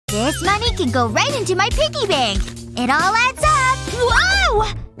This money can go right into my piggy bank. It all adds up. Whoa!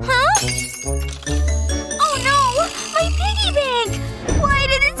 Huh? Oh no! My piggy bank! Why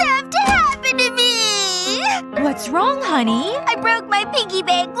did this have to happen to me? What's wrong, honey? I broke my piggy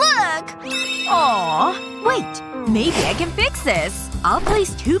bank, look! Aw. Wait. Maybe I can fix this. I'll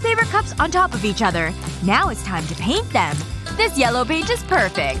place 2 paper cups on top of each other. Now it's time to paint them. This yellow paint is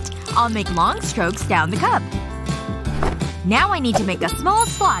perfect. I'll make long strokes down the cup. Now I need to make a small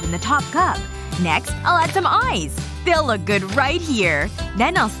slot in the top cup. Next, I'll add some eyes. They'll look good right here.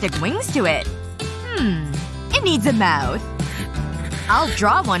 Then I'll stick wings to it. It needs a mouth. I'll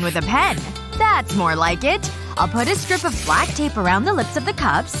draw one with a pen. That's more like it. I'll put a strip of black tape around the lips of the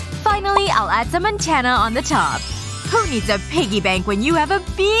cups. Finally, I'll add some antenna on the top. Who needs a piggy bank when you have a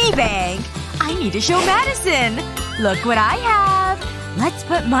bee bank? I need to show Madison. Look what I have. Let's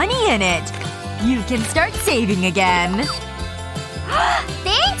put money in it. You can start saving again.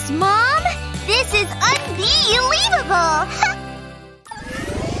 Thanks, Mom! This is unbelievable!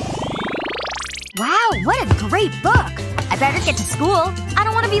 Wow, what a great book! I better get to school. I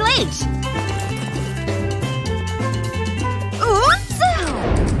don't want to be late. Oops!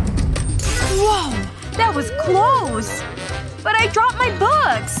 Whoa. That was close. But I dropped my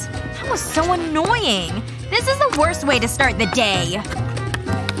books. That was so annoying. This is the worst way to start the day.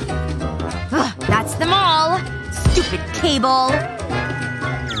 Ugh, that's them all. Stupid cable.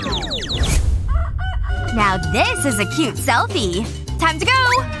 Now this is a cute selfie. Time to go!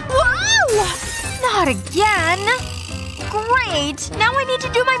 Whoa! Not again! Great! Now I need to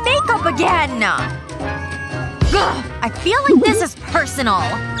do my makeup again! Ugh, I feel like this is personal.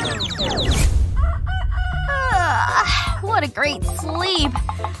 What a great sleep.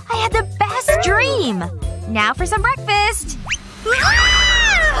 I had the best dream. Now for some breakfast.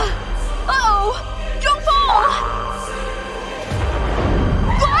 Uh-oh! Don't fall!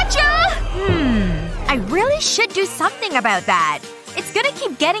 Gotcha! I really should do something about that. It's gonna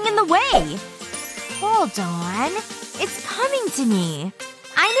keep getting in the way. Hold on. It's coming to me.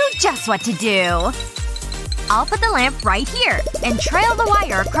 I know just what to do. I'll put the lamp right here and trail the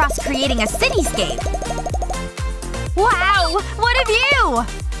wire across, creating a cityscape. Wow! What a view!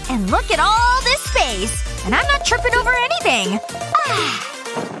 And look at all this space! And I'm not tripping over anything! Ah.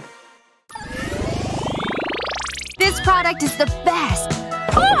 This product is the best!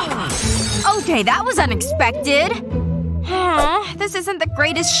 Oh! Okay, that was unexpected. This isn't the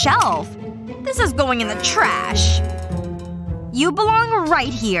greatest shelf. This is going in the trash. You belong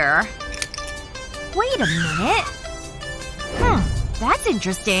right here. Wait a minute. That's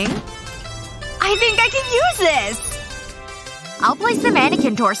interesting. I think I can use this! I'll place the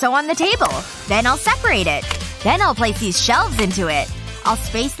mannequin torso on the table. Then I'll separate it. Then I'll place these shelves into it. I'll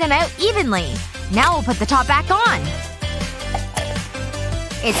space them out evenly. Now I'll put the top back on.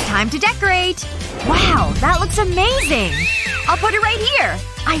 It's time to decorate. Wow, that looks amazing! I'll put it right here.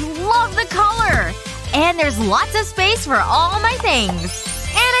 I love the color! And there's lots of space for all my things.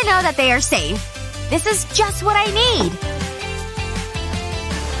 And I know that they are safe. This is just what I need.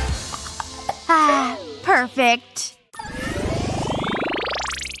 Ah, perfect.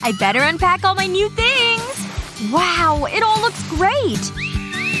 I better unpack all my new things. Wow, it all looks great.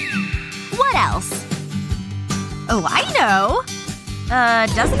 What else? Oh, I know.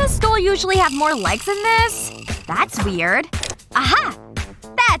 Doesn't a stool usually have more legs than this? That's weird. Aha!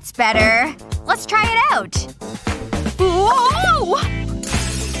 That's better. Let's try it out. Whoa!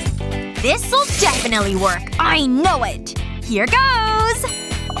 This'll definitely work. I know it. Here goes.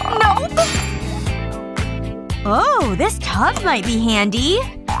 Nope. Oh, this tub might be handy.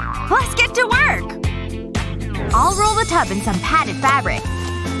 Let's get to work. I'll roll the tub in some padded fabric.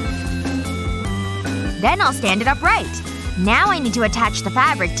 Then I'll stand it upright. Now I need to attach the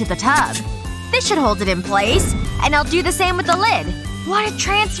fabric to the tub. This should hold it in place. And I'll do the same with the lid. What a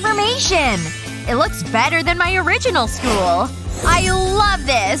transformation! It looks better than my original stool. I love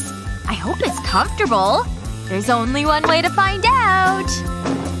this! I hope it's comfortable. There's only one way to find out.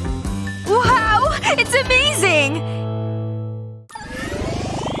 Wow! It's amazing!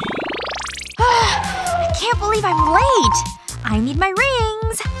 I can't believe I'm late! I need my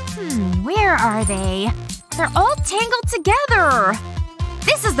rings. Where are they? They're all tangled together.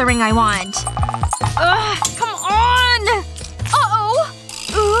 This is the ring I want. Come on! Uh-oh!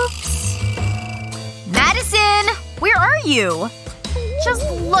 Oops. Madison! Where are you? Just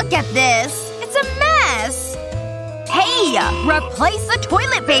look at this. It's a mess. Hey! Replace the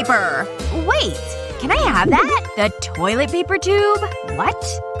toilet paper! Wait. Can I have that? The toilet paper tube? What?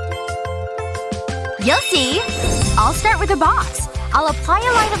 You'll see. I'll start with a box. I'll apply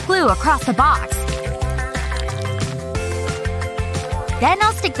a line of glue across the box. Then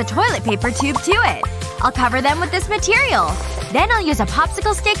I'll stick the toilet paper tube to it. I'll cover them with this material. Then I'll use a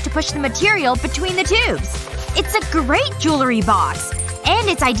popsicle stick to push the material between the tubes. It's a great jewelry box. And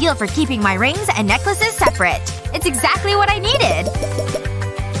it's ideal for keeping my rings and necklaces separate. It's exactly what I needed.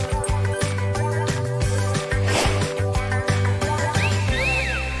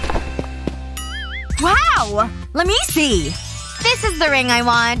 Wow! Let me see. This is the ring I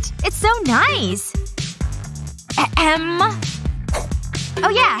want. It's so nice. Oh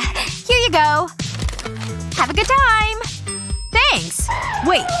yeah. Here you go. Have a good time. Thanks.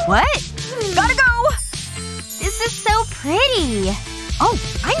 Wait, what? Gotta go! This is so pretty. Oh,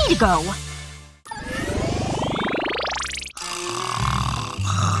 I need to go.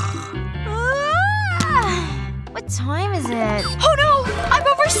 What time is it? Oh no! I've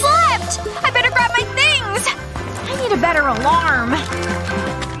overslept! I better grab my things! I need a better alarm.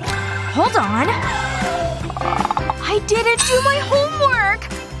 Hold on. I didn't do my homework!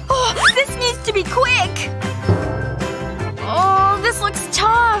 Oh, this needs to be quick! Oh, this looks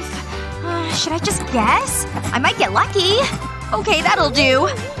tough. Should I just guess? I might get lucky. Okay, that'll do.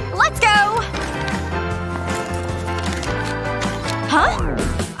 Let's go! Huh?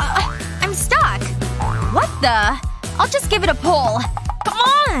 I'm stuck. What the? I'll just give it a pull. Come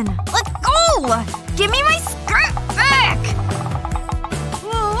on! Let go! Give me my skirt back!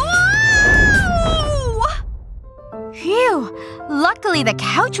 Whoa! Phew. Luckily the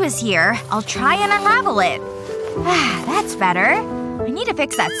couch was here. I'll try and unravel it. That's better. I need to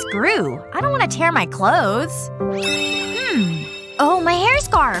fix that screw. I don't want to tear my clothes. Oh, my hair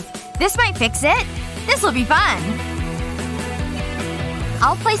scarf. This might fix it. This'll be fun.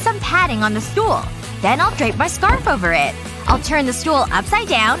 I'll place some padding on the stool. Then I'll drape my scarf over it. I'll turn the stool upside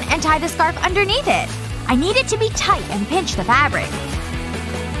down and tie the scarf underneath it. I need it to be tight and pinch the fabric.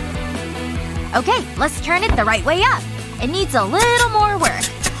 Okay, let's turn it the right way up. It needs a little more work.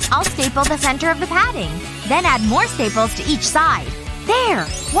 I'll staple the center of the padding. Then add more staples to each side. There!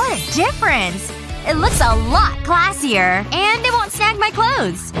 What a difference! It looks a lot classier. And it won't snag my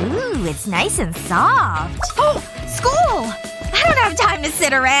clothes. Ooh, it's nice and soft. Oh! School! I don't have time to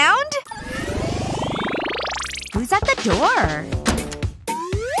sit around! Who's at the door?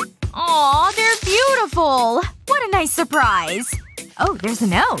 Aw, they're beautiful! What a nice surprise. Oh, there's a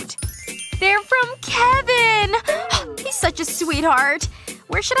note. They're from Kevin! He's such a sweetheart.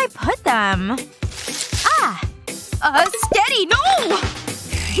 Where should I put them? Ah! Steady! No!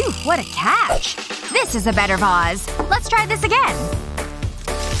 Phew, what a catch. This is a better vase. Let's try this again.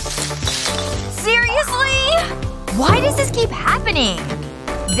 Seriously? Why does this keep happening?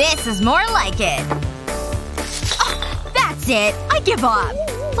 This is more like it. Oh, that's it. I give up.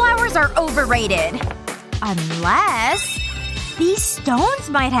 Flowers are overrated. Unless… these stones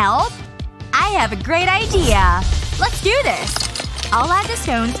might help. I have a great idea. Let's do this. I'll add the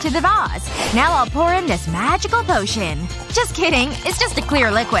stones to the vase. Now I'll pour in this magical potion. Just kidding. It's just a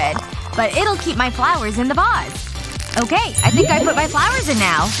clear liquid. But it'll keep my flowers in the vase. Okay, I think I put my flowers in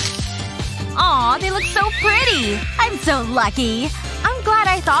now. Aw, they look so pretty. I'm so lucky. I'm glad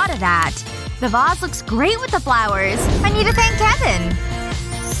I thought of that. The vase looks great with the flowers. I need to thank Kevin.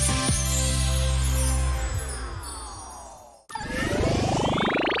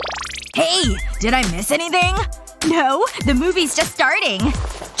 Hey! Did I miss anything? No, the movie's just starting.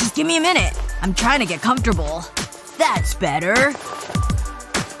 Just give me a minute. I'm trying to get comfortable. That's better.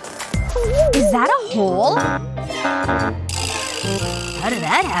 Is that a hole? How did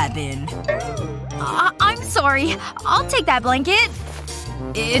that happen? I'm sorry. I'll take that blanket.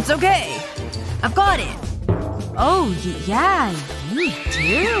 It's okay. I've got it. Oh, yeah, you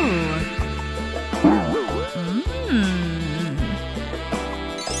do.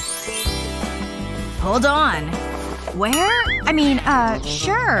 Hold on. Where? I mean,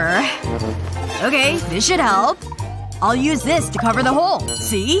 sure. Okay, this should help. I'll use this to cover the hole.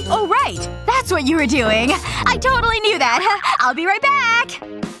 See? Oh, right. That's what you were doing. I totally knew that. I'll be right back.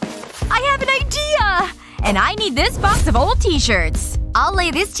 I have an idea! And I need this box of old t-shirts. I'll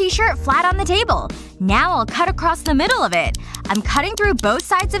lay this t-shirt flat on the table. Now I'll cut across the middle of it. I'm cutting through both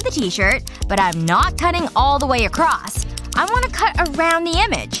sides of the t-shirt, but I'm not cutting all the way across. I want to cut around the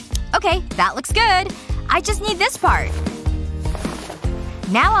image. Okay, that looks good. I just need this part.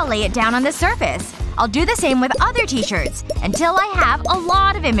 Now I'll lay it down on the surface. I'll do the same with other t-shirts until I have a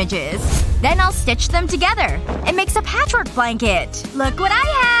lot of images. Then I'll stitch them together. It makes a patchwork blanket. Look what I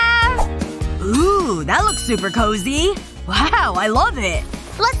have! Ooh, that looks super cozy. Wow, I love it.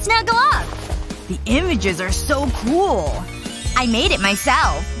 Let's snuggle up. The images are so cool. I made it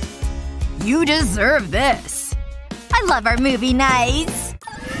myself. You deserve this. I love our movie nights.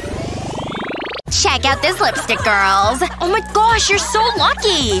 Check out this lipstick, girls. Oh my gosh, you're so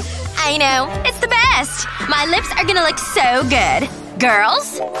lucky. I know. It's the best. My lips are gonna look so good.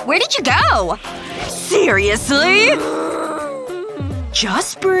 Girls? Where did you go? Seriously?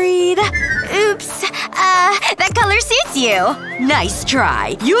 Just breathe. Oops. That color suits you. Nice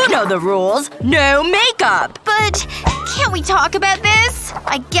try. You know the rules. No makeup. But can't we talk about this?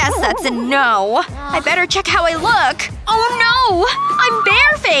 I guess that's a no. I better check how I look. Oh no! I'm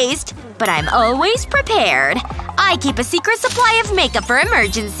barefaced! But I'm always prepared. I keep a secret supply of makeup for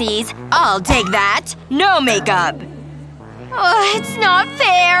emergencies. I'll take that. No makeup. Ugh, it's not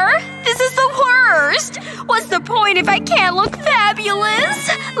fair. This is the worst. What's the point if I can't look fabulous?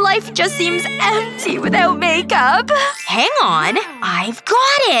 Life just seems empty without makeup. Hang on. I've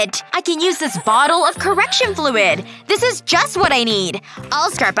got it. I can use this bottle of correction fluid. This is just what I need. I'll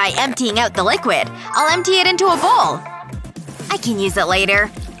start by emptying out the liquid. I'll empty it into a bowl. I can use it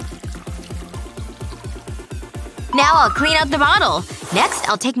later. Now I'll clean out the bottle. Next,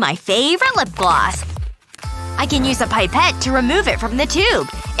 I'll take my favorite lip gloss. I can use a pipette to remove it from the tube.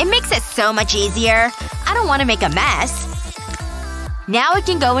 It makes it so much easier. I don't want to make a mess. Now it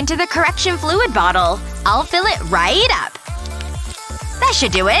can go into the correction fluid bottle. I'll fill it right up. That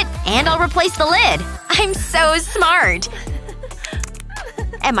should do it. And I'll replace the lid. I'm so smart.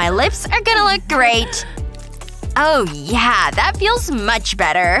 And my lips are gonna look great. Oh yeah, that feels much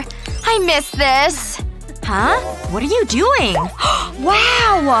better. I miss this. Huh? What are you doing?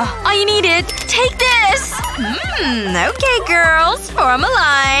 Wow! I need it! Take this! Okay girls. Form a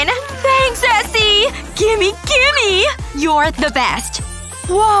line. Thanks, Essie! Gimme, gimme! You're the best.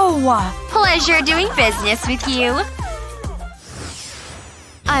 Whoa! Pleasure doing business with you.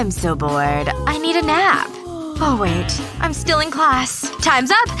 I'm so bored. I need a nap. Oh wait. I'm still in class.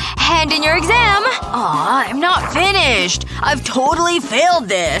 Time's up! Hand in your exam! Aw, I'm not finished! I've totally failed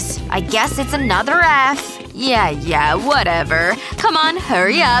this! I guess it's another F. Yeah, whatever. Come on,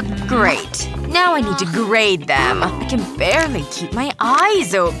 hurry up. Great. Now I need to grade them. I can barely keep my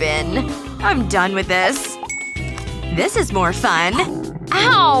eyes open. I'm done with this. This is more fun.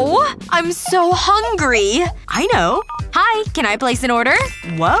 Ow! I'm so hungry. I know. Hi, can I place an order?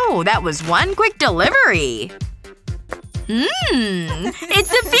 Whoa, that was one quick delivery.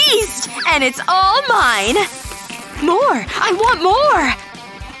 It's a feast! And it's all mine! More! I want more!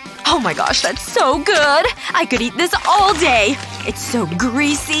 Oh my gosh, that's so good! I could eat this all day! It's so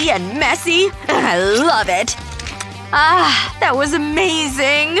greasy and messy. I love it. Ah, that was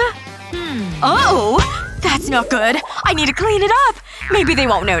amazing. Oh! That's not good. I need to clean it up. Maybe they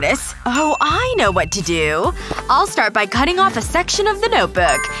won't notice. Oh, I know what to do. I'll start by cutting off a section of the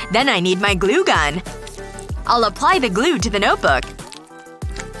notebook. Then I need my glue gun. I'll apply the glue to the notebook.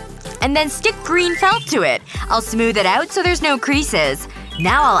 And then stick green felt to it. I'll smooth it out so there's no creases.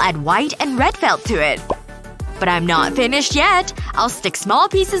 Now I'll add white and red felt to it. But I'm not finished yet. I'll stick small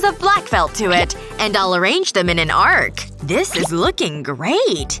pieces of black felt to it. And I'll arrange them in an arc. This is looking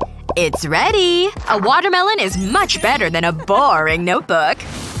great. It's ready! A watermelon is much better than a boring notebook.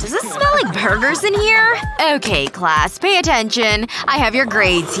 Does it smell like burgers in here? Okay, class. Pay attention. I have your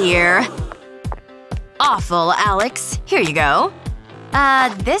grades here. Awful, Alex. Here you go.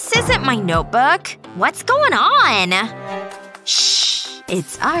 This isn't my notebook. What's going on? Shh.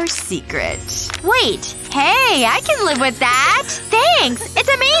 It's our secret. Wait. Hey, I can live with that. Thanks. It's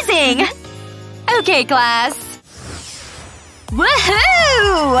amazing. Okay, class.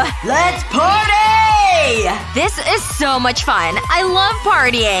 Woohoo! Let's party! This is so much fun. I love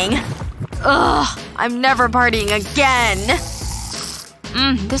partying. Ugh. I'm never partying again.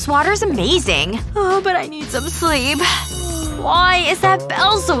 This water's amazing. Oh, but I need some sleep. Why is that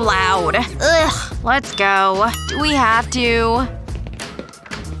bell so loud? Ugh. Let's go. Do we have to?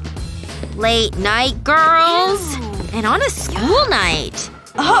 Late night, girls? And on a school night.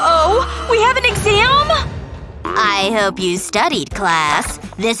 Uh-oh! We have an exam?! I hope you studied, class.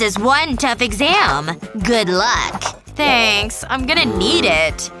 This is one tough exam. Good luck. Thanks. I'm gonna need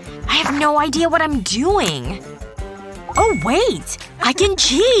it. I have no idea what I'm doing. Oh wait! I can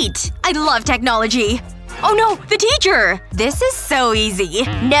cheat! I love technology. Oh no! The teacher! This is so easy.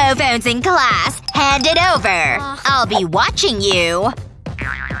 No phones in class. Hand it over. I'll be watching you.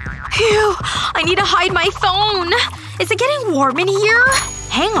 Phew. I need to hide my phone. Is it getting warm in here?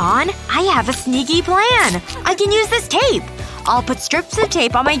 Hang on. I have a sneaky plan. I can use this tape. I'll put strips of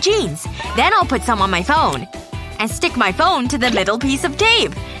tape on my jeans. Then I'll put some on my phone. And stick my phone to the middle piece of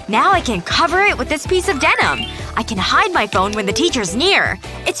tape. Now I can cover it with this piece of denim. I can hide my phone when the teacher's near.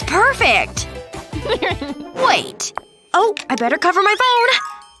 It's perfect! Wait. Oh, I better cover my phone.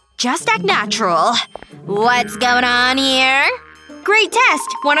 Just act natural. What's going on here? Great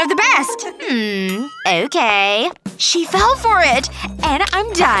test! One of the best! Okay. She fell for it! And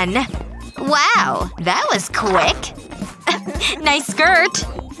I'm done. Wow, that was quick. Nice skirt.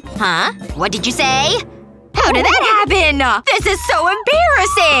 Huh? What did you say? How did that happen? This is so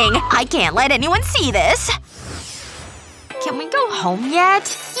embarrassing! I can't let anyone see this. Can we go home yet?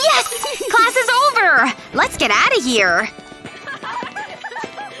 Yes! Class is over! Let's get out of here.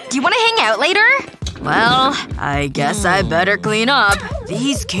 Do you want to hang out later? Well, I guess I better clean up.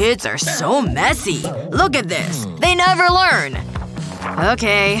 These kids are so messy. Look at this. They never learn.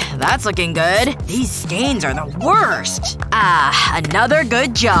 Okay, that's looking good. These stains are the worst. Another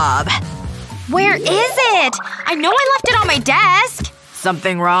good job. Where is it? I know I left it on my desk.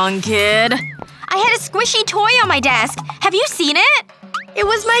 Something wrong, kid? I had a squishy toy on my desk. Have you seen it? It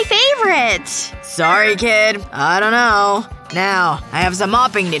was my favorite. Sorry, kid. I don't know. Now, I have some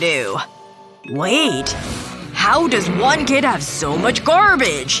mopping to do. Wait. How does one kid have so much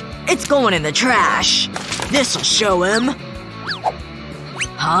garbage? It's going in the trash. This'll show him.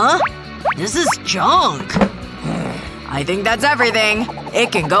 Huh? This is junk. I think that's everything.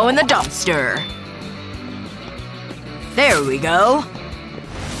 It can go in the dumpster. There we go.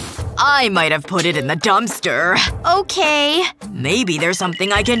 I might have put it in the dumpster. Okay. Maybe there's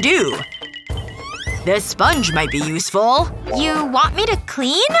something I can do. This sponge might be useful. You want me to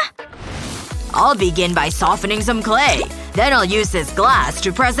clean? I'll begin by softening some clay. Then I'll use this glass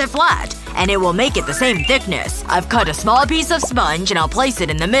to press it flat. And it will make it the same thickness. I've cut a small piece of sponge and I'll place it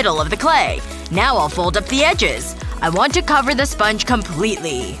in the middle of the clay. Now I'll fold up the edges. I want to cover the sponge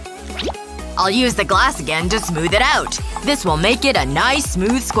completely. I'll use the glass again to smooth it out. This will make it a nice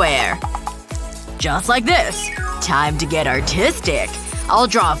smooth square. Just like this. Time to get artistic. I'll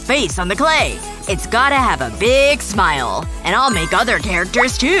draw a face on the clay. It's gotta have a big smile. And I'll make other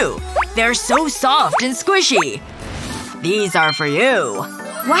characters too. They're so soft and squishy. These are for you.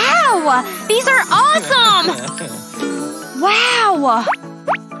 Wow! These are awesome! Wow!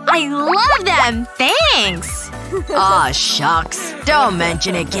 I love them! Thanks! Aw, shucks. Don't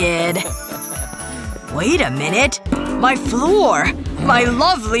mention it, kid. Wait a minute. My floor! My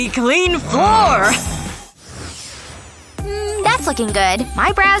lovely clean floor! That's looking good.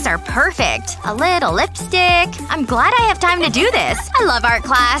 My brows are perfect. A little lipstick. I'm glad I have time to do this. I love art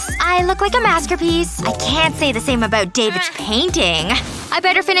class. I look like a masterpiece. I can't say the same about David's painting. I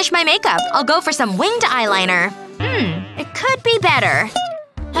better finish my makeup. I'll go for some winged eyeliner. It could be better.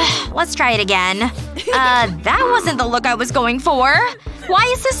 Let's try it again. That wasn't the look I was going for.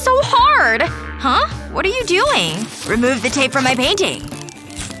 Why is this so hard? Huh? What are you doing? Remove the tape from my painting.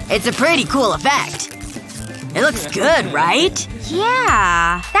 It's a pretty cool effect. It looks good, right?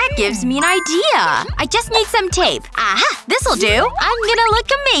 Yeah. That gives me an idea. I just need some tape. Aha! This'll do. I'm gonna look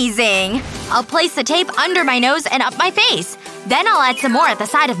amazing. I'll place the tape under my nose and up my face. Then I'll add some more at the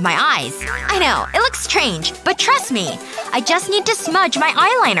side of my eyes. I know, it looks strange, but trust me. I just need to smudge my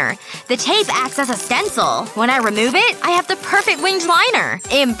eyeliner. The tape acts as a stencil. When I remove it, I have the perfect winged liner.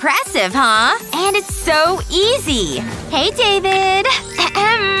 Impressive, huh? And it's so easy. Hey, David.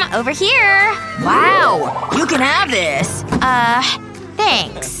 Over here. Wow! You can have this!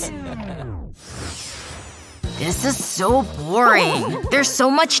 Thanks. This is so boring. There's so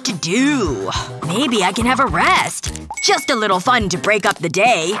much to do. Maybe I can have a rest. Just a little fun to break up the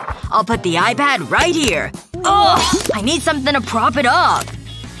day. I'll put the iPad right here. Ugh! I need something to prop it up.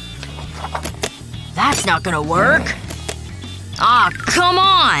 That's not gonna work. Ah, come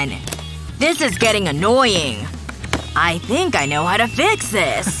on! This is getting annoying. I think I know how to fix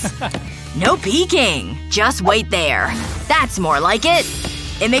this. No peeking. Just wait there. That's more like it.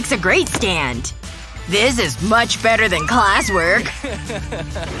 It makes a great stand. This is much better than classwork.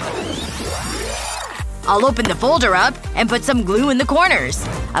 I'll open the folder up and put some glue in the corners.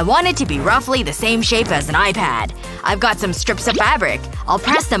 I want it to be roughly the same shape as an iPad. I've got some strips of fabric. I'll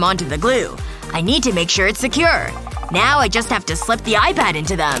press them onto the glue. I need to make sure it's secure. Now I just have to slip the iPad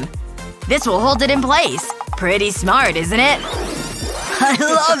into them. This will hold it in place. Pretty smart, isn't it? I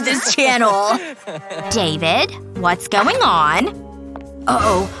love this channel! David? What's going on?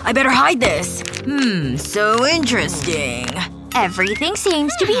 Uh-oh. I better hide this. So interesting. Everything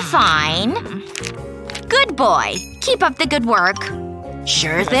seems to be fine. Good boy. Keep up the good work.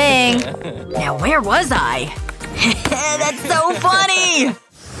 Sure thing. Now where was I? That's so funny!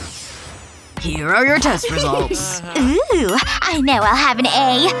 Here are your test results. Ooh. I know I'll have an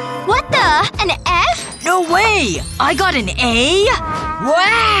A. What the? An F? No way! I got an A?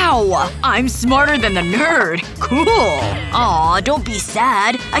 Wow! I'm smarter than the nerd. Cool. Aw, don't be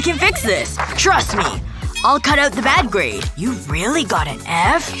sad. I can fix this. Trust me. I'll cut out the bad grade. You really got an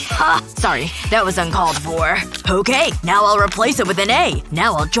F? Ha! Sorry. That was uncalled for. Okay, now I'll replace it with an A.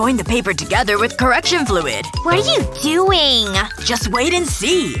 Now I'll join the paper together with correction fluid. What are you doing? Just wait and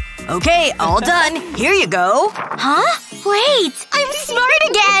see. Okay, all done. Here you go. Huh? Wait! I'm smart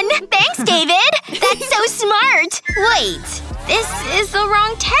again! Thanks, David! That's so smart! Wait. This is the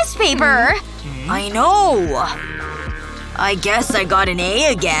wrong test paper. I know. I guess I got an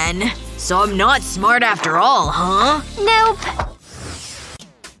A again. So I'm not smart after all, huh? Nope.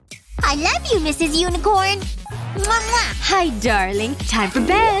 I love you, Mrs. Unicorn. Mwah, mwah. Hi, darling. Time for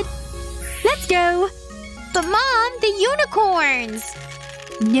bed. Let's go. But Mom, the unicorns!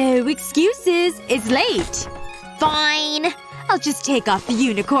 No excuses. It's late. Fine. I'll just take off the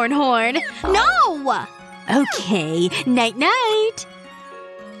unicorn horn. No! Okay. Night-night.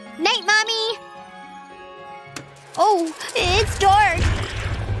 Night, Mommy. Oh, it's dark.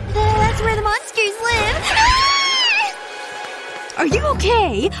 That's where the monsters live. Are you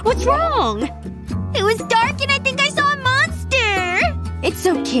okay? What's wrong? It was dark and I think I saw a monster! It's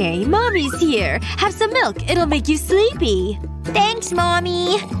okay. Mommy's here. Have some milk. It'll make you sleepy. Thanks,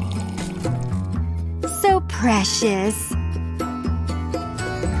 Mommy. So precious.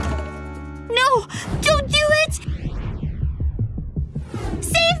 No! Don't do it!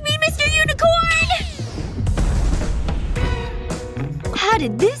 Save me, Mr. Unicorn! How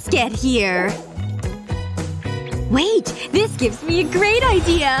did this get here? Wait! This gives me a great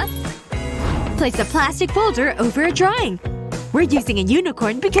idea! Place a plastic folder over a drawing. We're using a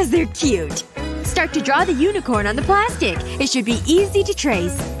unicorn because they're cute. Start to draw the unicorn on the plastic. It should be easy to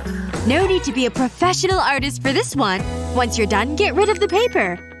trace. No need to be a professional artist for this one. Once you're done, get rid of the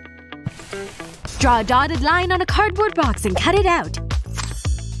paper. Draw a dotted line on a cardboard box and cut it out.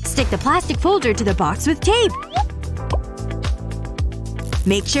 Stick the plastic folder to the box with tape.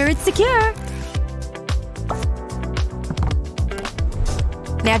 Make sure it's secure.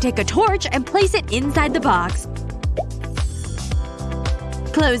 Now take a torch and place it inside the box.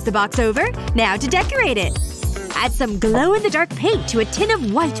 Close the box over. Now to decorate it. Add some glow-in-the-dark paint to a tin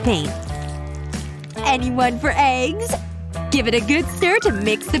of white paint. Anyone for eggs? Give it a good stir to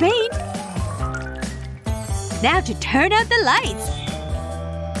mix the paint. Now to turn out the lights.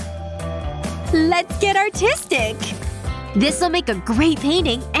 Let's get artistic! This'll make a great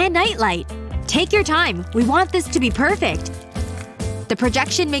painting and nightlight. Take your time. We want this to be perfect. The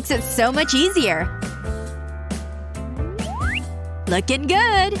projection makes it so much easier. Looking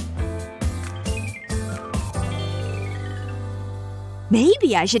good.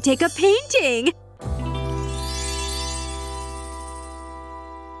 Maybe I should take a painting.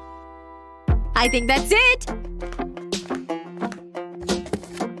 I think that's it.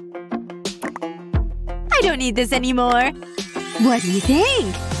 I don't need this anymore. What do you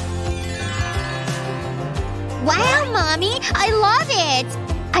think? Wow, Mommy! I love it!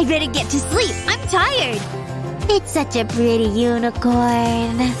 I better get to sleep. I'm tired. It's such a pretty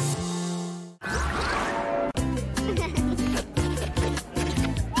unicorn.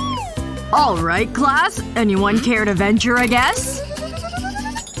 Alright, class. Anyone care to venture a guess?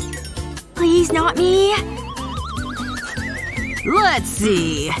 Please, not me. Let's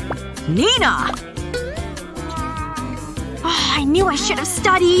see. Nina! Oh, I knew I should have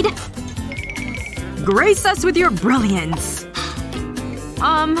studied. Grace us with your brilliance.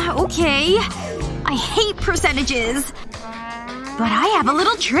 Okay. I hate percentages. But I have a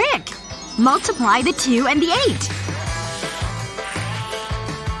little trick. Multiply the 2 and the 8.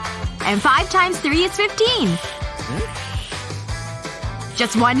 And 5 times 3 is 15.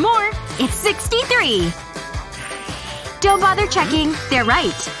 Just one more. It's 63. Don't bother checking. They're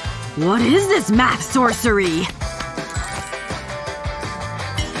right. What is this math sorcery?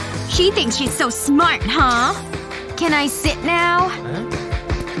 She thinks she's so smart, huh? Can I sit now?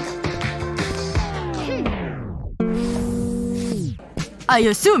 I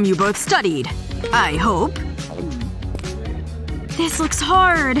assume you both studied. I hope. This looks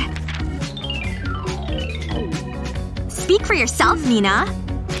hard. Speak for yourself, Nina.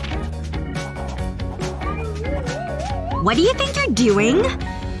 What do you think you're doing?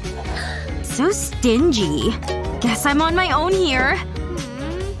 So stingy. Guess I'm on my own here.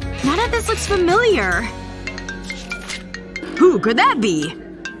 None of this looks familiar. Who could that be?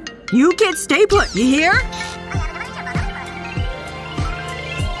 You kids stay put, you hear?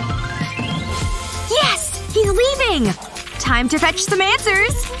 Yes! He's leaving! Time to fetch some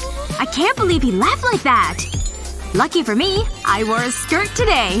answers. I can't believe he left like that. Lucky for me, I wore a skirt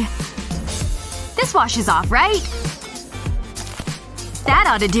today. This washes off, right? That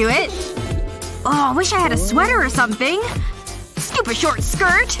ought to do it. Oh, I wish I had a sweater or something. stupid short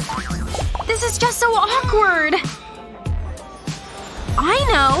skirt! This is just so awkward! I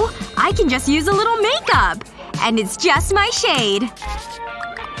know! I can just use a little makeup! And it's just my shade.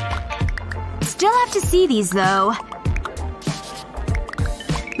 Still have to see these, though.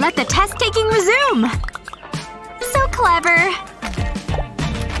 Let the test-taking resume! So clever.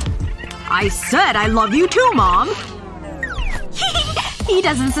 I said I love you too, Mom! He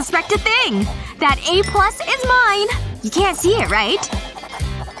doesn't suspect a thing! That A+ is mine! You can't see it, right?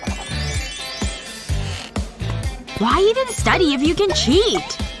 Why even study if you can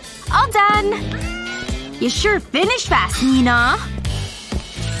cheat? All done! You sure finished fast, Nina.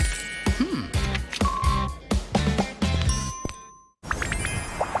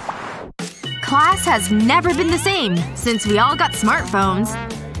 Class has never been the same since we all got smartphones.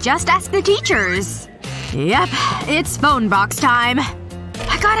 Just ask the teachers. Yep, it's phone box time.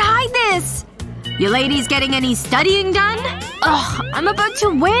 I gotta hide this! You ladies getting any studying done? Ugh, I'm about to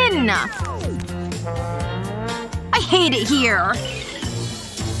win! I hate it here.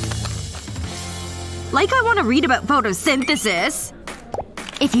 Like I want to read about photosynthesis.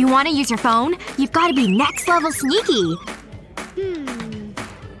 If you want to use your phone, you've gotta be next level sneaky.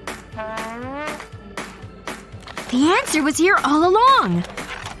 The answer was here all along.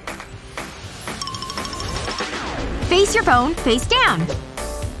 Face your phone face down.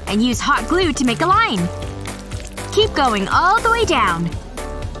 And use hot glue to make a line. Keep going all the way down.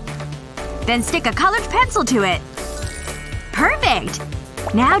 Then stick a colored pencil to it. Perfect!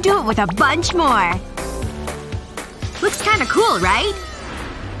 Now do it with a bunch more. Looks kinda cool, right?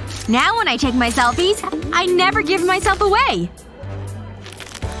 Now when I take my selfies, I never give myself away.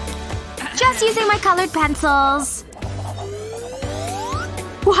 Just using my colored pencils.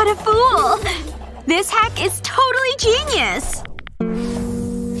 What a fool! This hack is totally genius!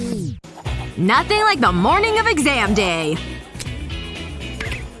 Nothing like the morning of exam day.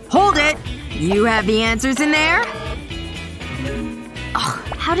 Hold it! You have the answers in there? Ugh,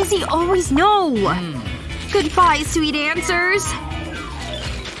 how does he always know? Goodbye, sweet answers.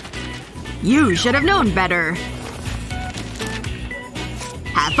 You should have known better.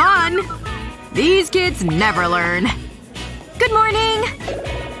 Have fun! These kids never learn. Good morning!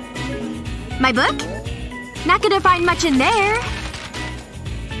 My book? Not gonna find much in there.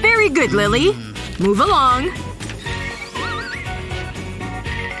 Very good, Lily. Move along.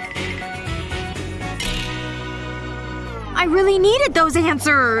 I really needed those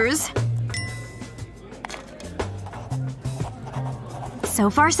answers.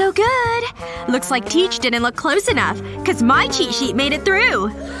 So far so good. Looks like Teach didn't look close enough, cause my cheat sheet made it through.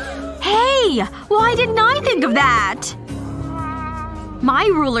 Hey! Why didn't I think of that? My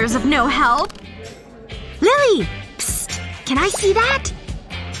ruler's of no help. Lily! Psst! Can I see that?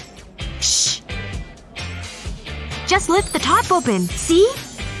 Shh. Just lift the top open. See?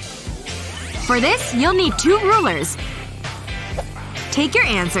 For this, you'll need 2 rulers. Take your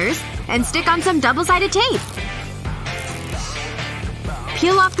answers and stick on some double-sided tape.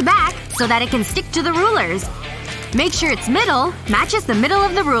 Peel off the back so that it can stick to the rulers. Make sure its middle matches the middle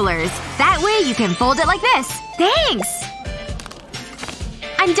of the rulers. That way you can fold it like this. Thanks!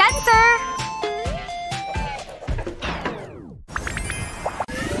 I'm done, sir!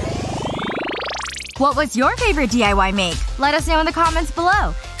 What was your favorite DIY make? Let us know in the comments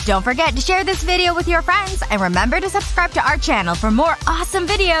below. Don't forget to share this video with your friends, and remember to subscribe to our channel for more awesome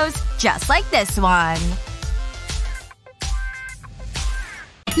videos just like this one.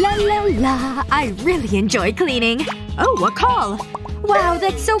 La la la, I really enjoy cleaning. Oh, a call. Wow,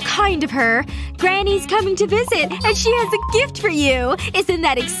 that's so kind of her. Granny's coming to visit, and she has a gift for you. Isn't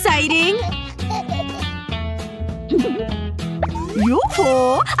that exciting?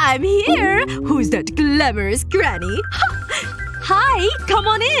 Yoo-hoo! I'm here! Who's that glamorous granny? Hi! Come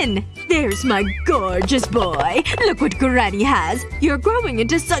on in! There's my gorgeous boy. Look what Granny has. You're growing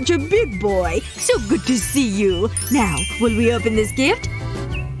into such a big boy. So good to see you. Now, will we open this gift?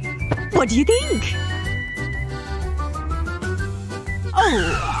 What do you think?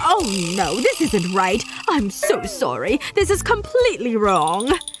 Oh no, this isn't right. I'm so sorry. This is completely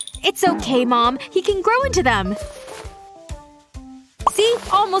wrong. It's okay, Mom. He can grow into them. See?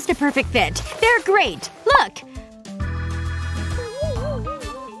 Almost a perfect fit. They're great. Look!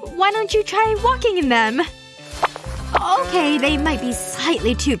 Why don't you try walking in them? Okay, they might be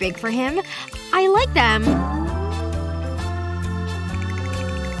slightly too big for him. I like them.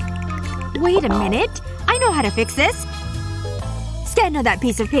 Wait a minute. I know how to fix this. Stand on that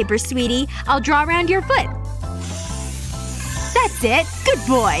piece of paper, sweetie. I'll draw around your foot. That's it. Good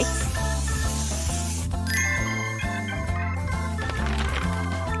boy.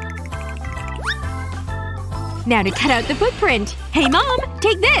 Now to cut out the footprint. Hey Mom,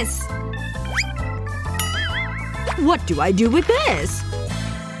 take this! What do I do with this?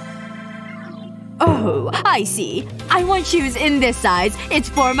 Oh, I see. I want shoes in this size. It's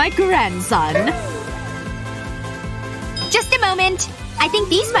for my grandson. Just a moment. I think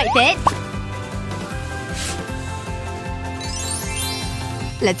these might fit.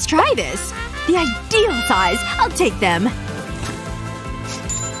 Let's try this. The ideal size. I'll take them.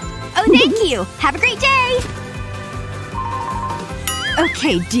 Oh, thank you. Have a great day.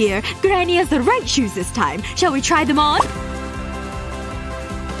 Okay, dear. Granny has the right shoes this time. Shall we try them on?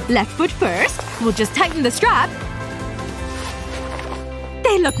 Left foot first. We'll just tighten the strap.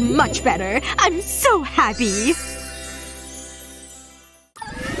 They look much better. I'm so happy.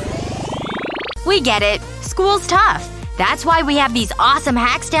 We get it. School's tough. That's why we have these awesome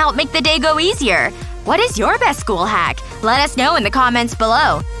hacks to help make the day go easier. What is your best school hack? Let us know in the comments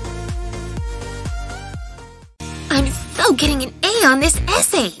below. I'm so getting an A on this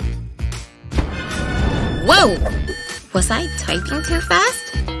essay! Whoa! Was I typing too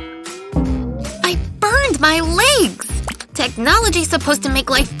fast? I burned my legs! Technology's supposed to make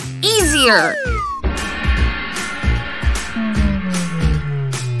life easier!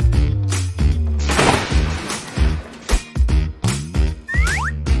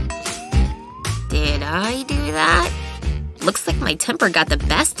 Did I do that? Looks like my temper got the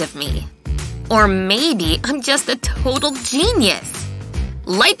best of me. Or maybe I'm just a total genius.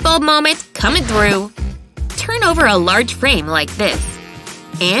 Light bulb moment coming through. Turn over a large frame like this.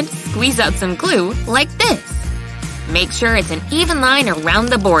 And squeeze out some glue like this. Make sure it's an even line around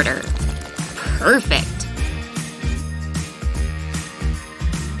the border. Perfect.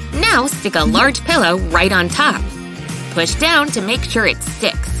 Now stick a large pillow right on top. Push down to make sure it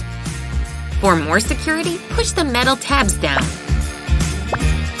sticks. For more security, push the metal tabs down.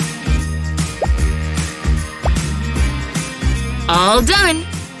 All done!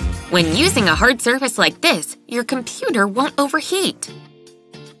 When using a hard surface like this, your computer won't overheat.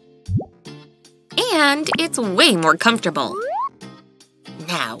 And it's way more comfortable.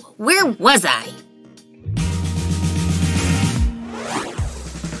 Now, where was I?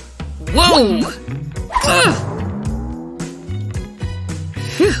 Whoa! Ugh.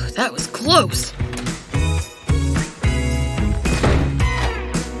 Phew, that was close.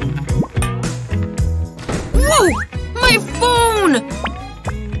 Whoa! My phone!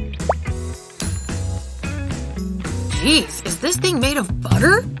 Jeez, is this thing made of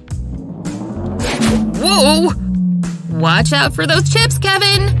butter? Whoa! Watch out for those chips,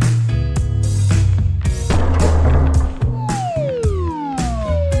 Kevin!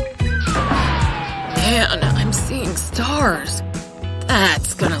 Man, I'm seeing stars.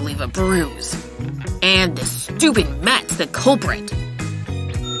 That's gonna leave a bruise. And the stupid mat's the culprit.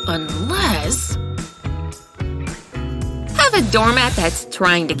 Unless… Have a doormat that's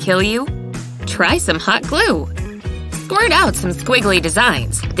trying to kill you? Try some hot glue. Squirt out some squiggly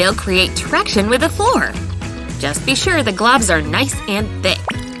designs. They'll create traction with the floor. Just be sure the globs are nice and thick.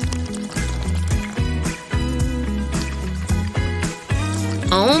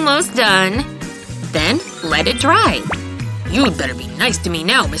 Almost done. Then let it dry. You'd better be nice to me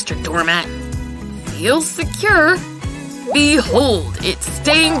now, Mr. Doormat. Feel secure. Behold, it's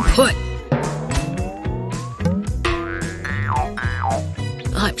staying put.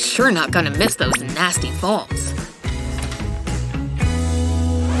 I'm sure not gonna miss those nasty falls.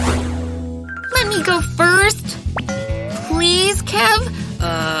 Let me go first. Please, Kev?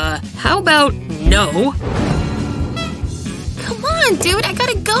 How about no? Come on, dude, I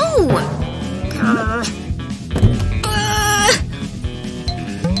gotta go!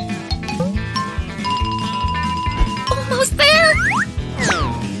 Almost there?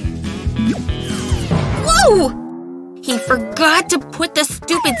 Whoa! He forgot to put the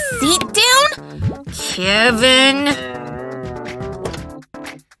stupid seat down? Kevin?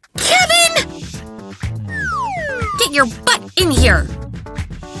 Kevin! Get your butt in here!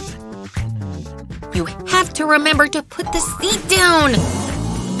 You have to remember to put the seat down!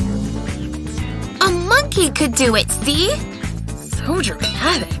 A monkey could do it, see? So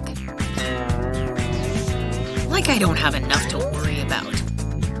dramatic. Like I don't have enough to worry about.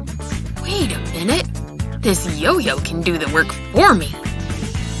 Wait a minute. This yo-yo can do the work for me.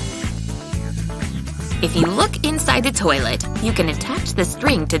 If you look inside the toilet, you can attach the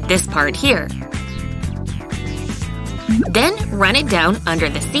string to this part here. Then run it down under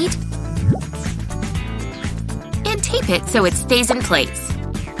the seat and tape it so it stays in place.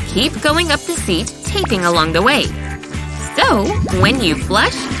 Keep going up the seat, taping along the way. So, when you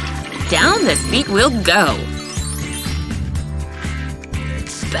flush, down the seat will go.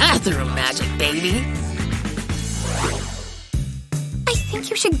 Bathroom magic, baby! think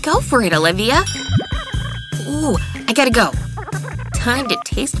you should go for it, Olivia. Ooh, I gotta go. Time to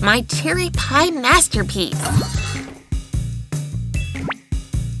taste my cherry pie masterpiece.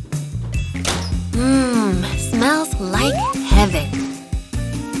 Smells like heaven.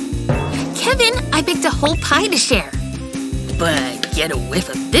 Kevin, I baked a whole pie to share. But get a whiff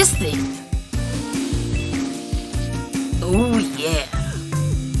of this thing. Oh yeah.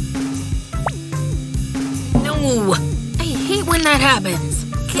 No! I hate when that happens.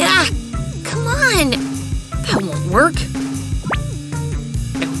 Gah! Come on! That won't work.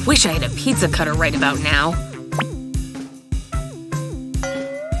 I wish I had a pizza cutter right about now.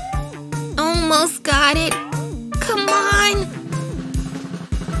 Almost got it. Come on!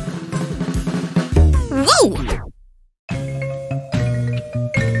 Whoa!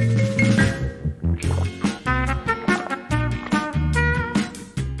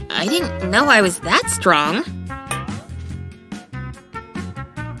 I didn't know I was that strong.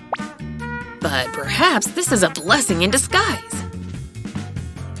 But perhaps this is a blessing in disguise.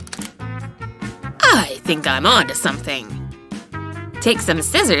 I think I'm onto something. Take some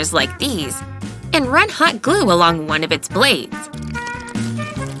scissors like these and run hot glue along one of its blades.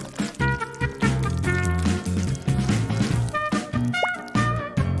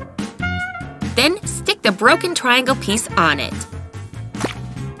 Then stick the broken triangle piece on it.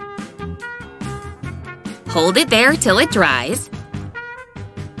 Hold it there till it dries.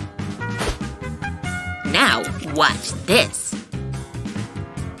 Now, watch this.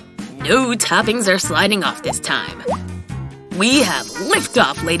 No toppings are sliding off this time. We have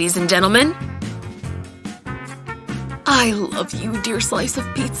liftoff, ladies and gentlemen. I love you, dear slice of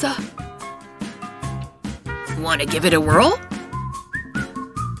pizza. Want to give it a whirl?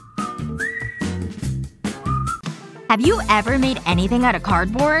 Have you ever made anything out of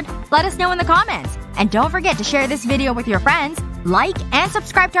cardboard? Let us know in the comments. And don't forget to share this video with your friends, like, and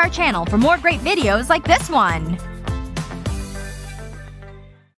subscribe to our channel for more great videos like this one.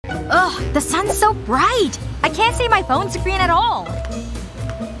 Ugh, the sun's so bright! I can't see my phone screen at all.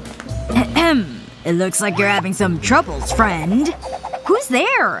 Ahem. It looks like you're having some troubles, friend. Who's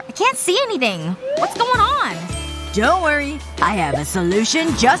there? I can't see anything. What's going on? Don't worry. I have a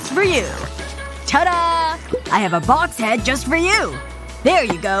solution just for you. Ta-da! I have a box head just for you. There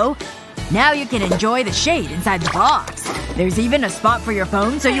you go. Now you can enjoy the shade inside the box. There's even a spot for your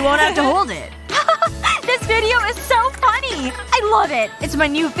phone so you won't have to hold it. This video is so funny! I love it! It's my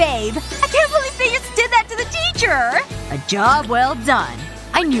new fave. I can't believe they just did that to the teacher! A job well done.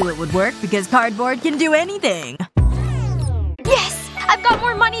 I knew it would work because cardboard can do anything. Yes! I've got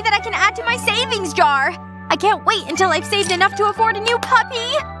more money that I can add to my savings jar! I can't wait until I've saved enough to afford a new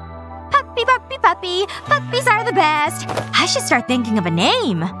puppy! Puppy, puppy, puppy. Puppies are the best. I should start thinking of a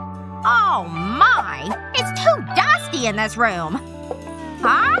name. Oh my! It's too dusty in this room.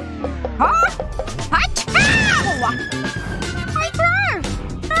 Huh? Huh? Achoo! Achoo!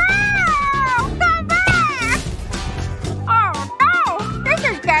 Oh, come back! Oh no! This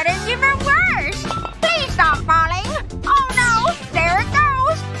is getting even worse! Please stop falling! Oh no! There it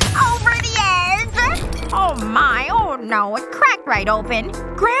goes! Over the edge! Oh my, oh no, it cracked right open.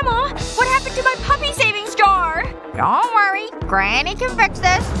 Grandma! What happened to my puppy savings jar? Don't worry. Granny can fix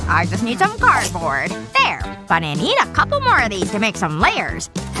this. I just need some cardboard. There. But I need a couple more of these to make some layers.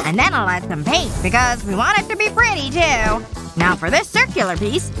 And then I'll add some paint because we want it to be pretty, too. Now for this circular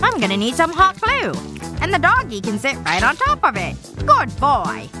piece, I'm gonna need some hot glue. And the doggy can sit right on top of it. Good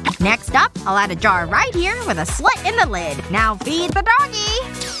boy. Next up, I'll add a jar right here with a slit in the lid. Now feed the doggy.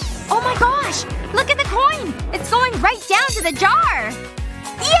 Oh my gosh! Look at the coin! It's going right down to the jar!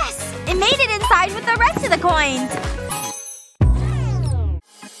 Yes! It made it inside with the rest of the coins!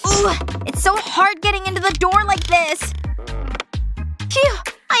 Ooh, it's so hard getting into the door like this. Phew!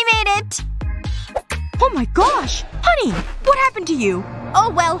 I made it! Oh my gosh! Honey! What happened to you? Oh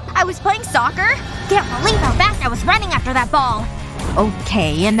well, I was playing soccer. Can't believe how fast I was running after that ball.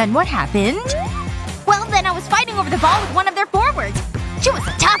 Okay, and then what happened? Well, then I was fighting over the ball with one of their forwards. She was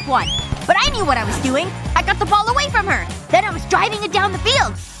a tough one. But I knew what I was doing. I got the ball away from her. Then I was driving it down the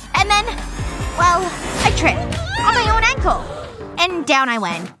field. And then… well, I tripped. On my own ankle. And down I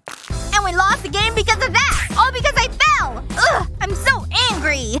went. And we lost the game because of that! All because I fell! Ugh! I'm so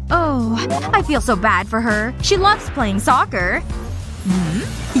angry! Oh, I feel so bad for her. She loves playing soccer.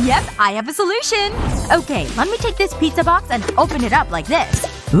 Yep, I have a solution. Okay, let me take this pizza box and open it up like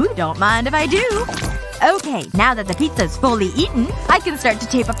this. Ooh, don't mind if I do. Okay, now that the pizza's fully eaten, I can start to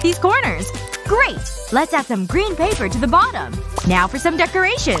tape up these corners. Great! Let's add some green paper to the bottom. Now for some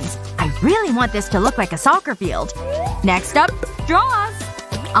decorations. I really want this to look like a soccer field. Next up, straws.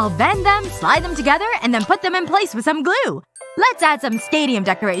 I'll bend them, slide them together, and then put them in place with some glue. Let's add some stadium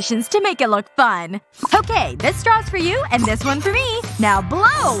decorations to make it look fun. Okay, this straw's for you and this one for me. Now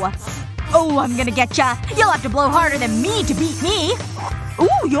blow! Oh, I'm gonna getcha. You'll have to blow harder than me to beat me.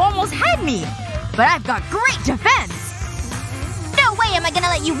 Ooh, you almost had me. But I've got great defense. No way am I gonna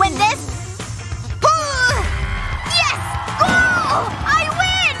let you win this! Yes! Goal! I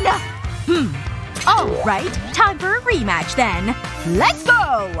win! Alright, time for a rematch then. Let's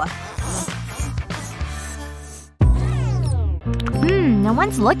go! No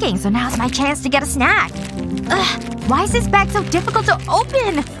one's looking, so now's my chance to get a snack. Ugh, why is this bag so difficult to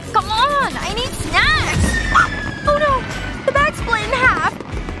open? Come on, I need snacks! Oh no! The bag's split in half!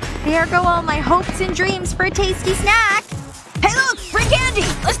 There go all my hopes and dreams for a tasty snack. Hey look! Free candy!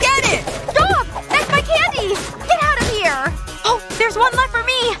 Let's get it! Stop! That's my candy! Get out of here! Oh, there's one left for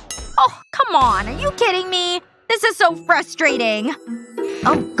me! Oh, come on. Are you kidding me? This is so frustrating.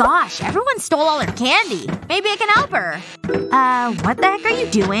 Oh gosh, everyone stole all her candy. Maybe I can help her. What the heck are you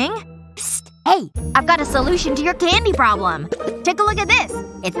doing? Psst. Hey, I've got a solution to your candy problem. Take a look at this.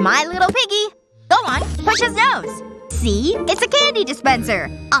 It's my little piggy. Go on, push his nose. See? It's a candy dispenser.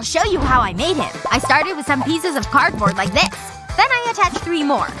 I'll show you how I made him. I started with some pieces of cardboard like this. Then I attached 3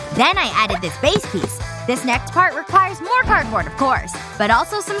 more. Then I added this base piece. This next part requires more cardboard, of course. But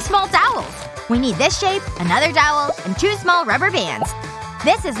also some small dowels. We need this shape, another dowel, and 2 small rubber bands.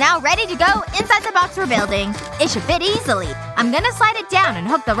 This is now ready to go inside the box we're building. It should fit easily. I'm gonna slide it down and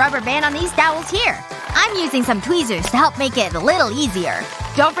hook the rubber band on these dowels here. I'm using some tweezers to help make it a little easier.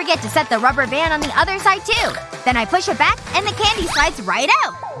 Don't forget to set the rubber band on the other side too. Then I push it back and the candy slides right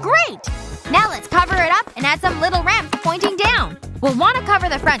out. Great! Now let's cover it up and add some little ramps pointing down. We'll want to cover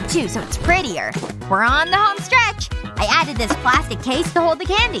the front too so it's prettier. We're on the home stretch. I added this plastic case to hold the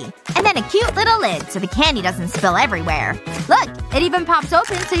candy. And then a cute little lid so the candy doesn't spill everywhere. Look! It even pops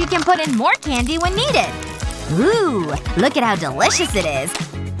open so you can put in more candy when needed. Ooh! Look at how delicious it is.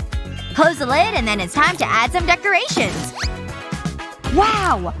 Close the lid and then it's time to add some decorations.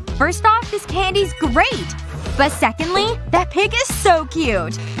 Wow! First off, this candy's great. But secondly, that pig is so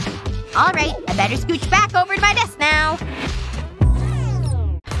cute. Alright, I better scooch back over to my desk now.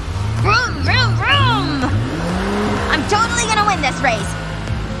 Vroom, vroom, vroom! I'm totally gonna win this race.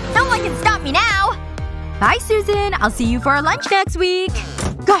 No one can stop me now. Bye, Susan. I'll see you for our lunch next week.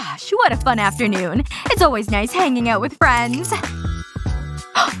 Gosh, what a fun afternoon. It's always nice hanging out with friends.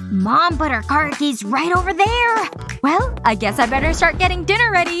 Mom put her car keys right over there. Well, I guess I better start getting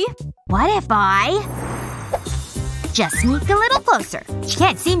dinner ready. What if I just sneak a little closer? She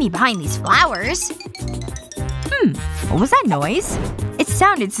can't see me behind these flowers. What was that noise? It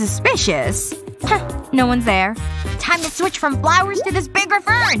sounded suspicious. No one's there. Time to switch from flowers to this bigger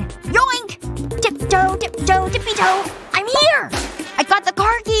fern. Yoink! Tiptoe, tiptoe, tippy-toe. I'm here! I got the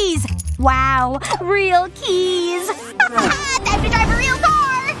car keys! Wow. Real keys. Time to drive a real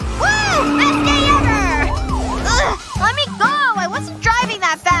car! Woo! Best day ever! Ugh! Let me go! I wasn't driving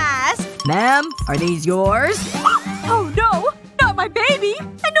that fast! Ma'am, are these yours? Oh no! Not my baby!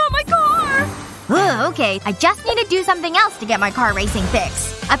 And not my car! Ugh, okay. I just need to do something else to get my car racing fix.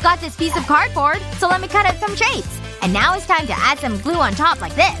 I've got this piece of cardboard, so let me cut out some shapes. And now it's time to add some glue on top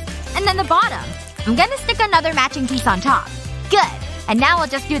like this. And then the bottom. I'm gonna stick another matching piece on top. Good. And now I'll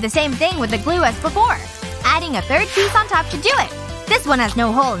just do the same thing with the glue as before. Adding a third piece on top should do it. This one has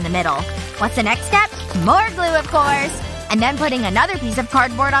no hole in the middle. What's the next step? More glue, of course. And then putting another piece of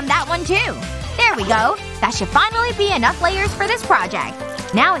cardboard on that one too. There we go. That should finally be enough layers for this project.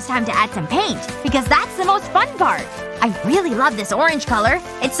 Now it's time to add some paint, because that's the most fun part. I really love this orange color.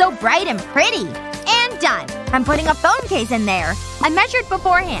 It's so bright and pretty. And done. I'm putting a phone case in there. I measured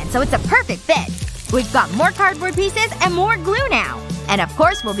beforehand, so it's a perfect fit. We've got more cardboard pieces and more glue now. And of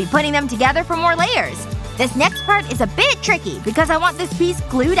course we'll be putting them together for more layers. This next part is a bit tricky because I want this piece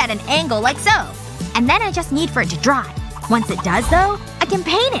glued at an angle like so. And then I just need for it to dry. Once it does though, I can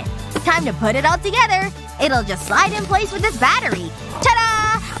paint it. Time to put it all together. It'll just slide in place with this battery.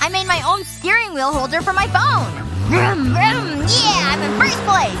 Ta-da! I made my own steering wheel holder for my phone. Vroom, vroom! Yeah, I'm in first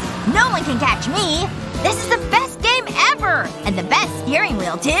place! No one can catch me! This is the best game ever! And the best steering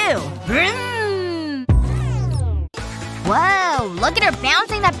wheel, too! Vroom! Whoa, look at her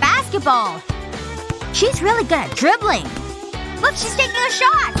bouncing that basketball! She's really good at dribbling. Look, she's taking a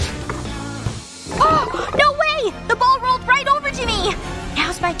shot! Oh, no way! The ball rolled right over to me!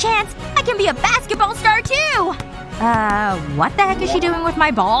 Now's my chance! I can be a basketball star, too! What the heck is she doing with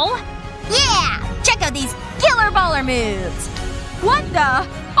my ball? Yeah! Check out these killer baller moves! What the?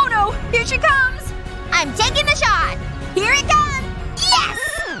 Oh no! Here she comes! I'm taking the shot! Here it comes! Yes!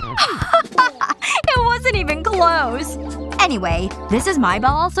 It wasn't even close. Anyway, this is my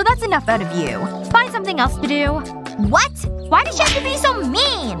ball, so that's enough out of you. Find something else to do. What? Why does she have to be so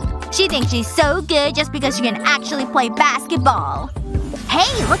mean? She thinks she's so good just because she can actually play basketball.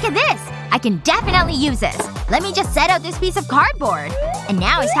 Hey, look at this! I can definitely use this. Let me just set out this piece of cardboard. And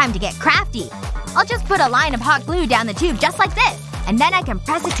now it's time to get crafty. I'll just put a line of hot glue down the tube just like this. And then I can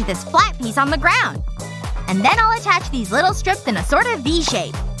press it to this flat piece on the ground. And then I'll attach these little strips in a sort of V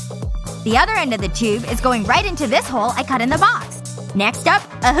shape. The other end of the tube is going right into this hole I cut in the box. Next up,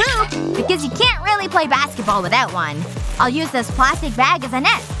 a hoop! Because you can't really play basketball without one. I'll use this plastic bag as a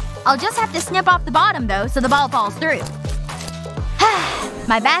net. I'll just have to snip off the bottom though so the ball falls through.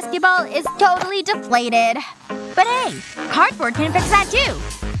 My basketball is totally deflated. But hey, cardboard can fix that too.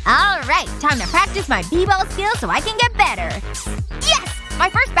 Alright, time to practice my b-ball skills so I can get better. Yes! My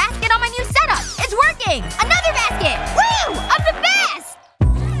first basket on my new setup! It's working! Another basket! Woo! I'm the best!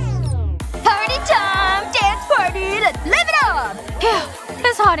 Party time! Dance party! Let's live it up! Phew.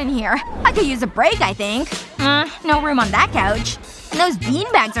 It's hot in here. I could use a break, I think. No room on that couch. And those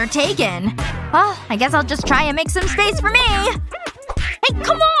beanbags are taken. Well, I guess I'll just try and make some space for me. Hey,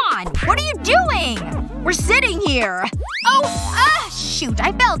 come on! What are you doing? We're sitting here. Oh, shoot,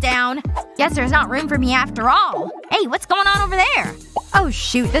 I fell down. Guess there's not room for me after all. Hey, what's going on over there? Oh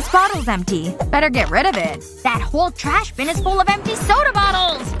shoot, this bottle's empty. Better get rid of it. That whole trash bin is full of empty soda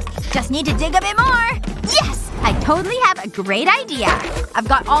bottles. Just need to dig a bit more. Yes! I totally have a great idea. I've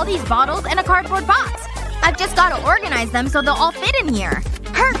got all these bottles in a cardboard box. I've just gotta organize them so they'll all fit in here.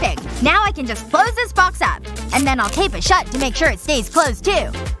 Perfect! Now I can just close this box up. And then I'll tape it shut to make sure it stays closed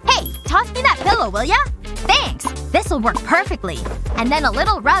too. Hey, toss me that pillow, will ya? Thanks! This'll work perfectly. And then a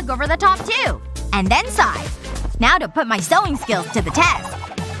little rug over the top too. And then side. Now to put my sewing skills to the test.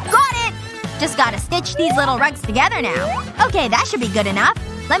 Got it! Just gotta stitch these little rugs together now. Okay, that should be good enough.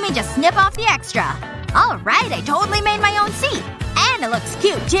 Let me just snip off the extra. Alright, I totally made my own seat. And it looks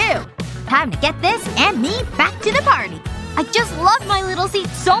cute too. Time to get this and me back to the party. I just love my little seat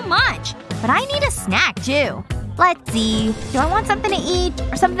so much. But I need a snack too. Let's see. Do I want something to eat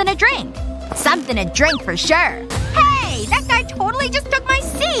or something to drink? Something to drink for sure. Hey! That guy totally just took my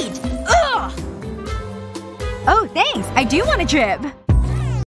seat! Ugh! Oh, thanks. I do want a trip.